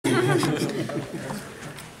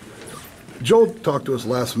Joel talked to us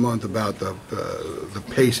last month about the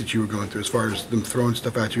pace that you were going through as far as them throwing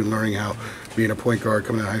stuff at you and learning how being a point guard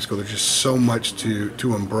coming out of high school, there's just so much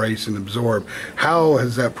to embrace and absorb. How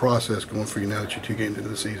has that process going for you now that you're 2 games into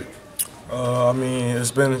the season? I mean,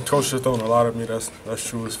 it's been Coach has thrown a lot at me. That's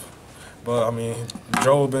true. But I mean,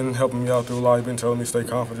 Joel been helping me out through a lot. He's been telling me to stay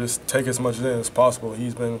confident, just take as much in as possible.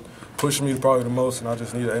 He's been pushing me probably the most, and I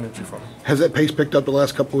just need the energy from him. Has that pace picked up the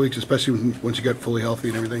last couple of weeks, especially once you got fully healthy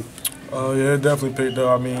and everything? Yeah, it definitely picked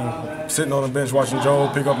up. I mean, sitting on the bench watching Joel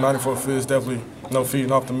pick up 94 fifths, definitely no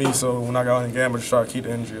feeding off to me. So when I got in the game, I just try to keep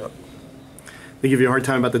the energy up. They give you a hard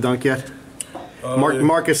time about the dunk yet? Yeah.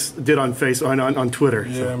 Marcus did on Twitter.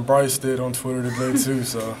 Yeah, so. And Bryce did on Twitter today too.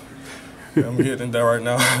 So yeah, I'm getting there right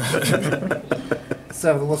now.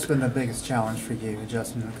 So what's been the biggest challenge for you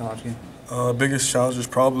adjusting to the college game? Biggest challenge is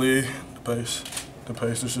probably the pace. The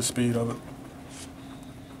pace is the speed of it.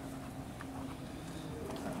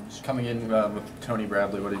 Coming in with Tony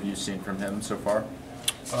Bradley, what have you seen from him so far?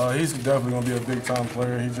 He's definitely going to be a big-time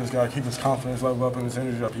player. He just got to keep his confidence level up and his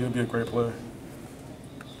energy up. He'll be a great player.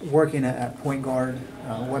 Working at point guard,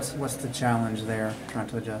 what's the challenge there, trying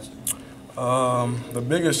to adjust? The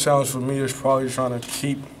biggest challenge for me is probably trying to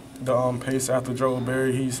keep the pace after Joel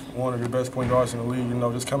Berry. He's one of the best point guards in the league. You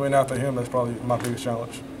know, just coming after him, that's probably my biggest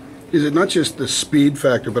challenge. Is it not just the speed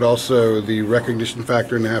factor, but also the recognition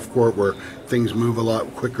factor in the half court where things move a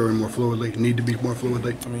lot quicker and more fluidly, need to be more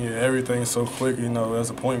fluidly? I mean, everything's so quick, you know, as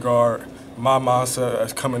a point guard. My mindset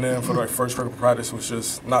as coming in for the first week of practice was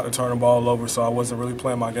just not to turn the ball over, so I wasn't really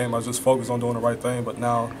playing my game. I was just focused on doing the right thing. But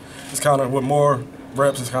now it's kind of, with more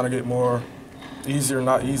reps, it's kind of get more easier,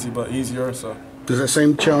 not easy, but easier. So. Does that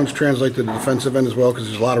same challenge translate to the defensive end as well? Because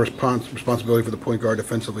there's a lot of responsibility for the point guard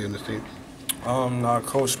defensively in this team. Nah,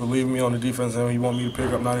 Coach believe me on the defense end. He want me to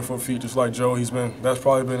pick up 94 feet just like Joe. That's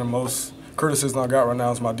probably been the most criticism I got right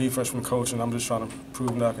now is my defense from Coach, and I'm just trying to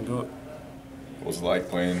prove that I can do it. What was it like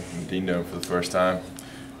playing in Dino for the first time?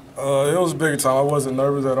 It was a big time. I wasn't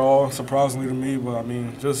nervous at all, surprisingly to me, but I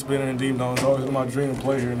mean, just being in Dino, it's always been my dream to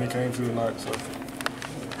play here, and it came through tonight. So.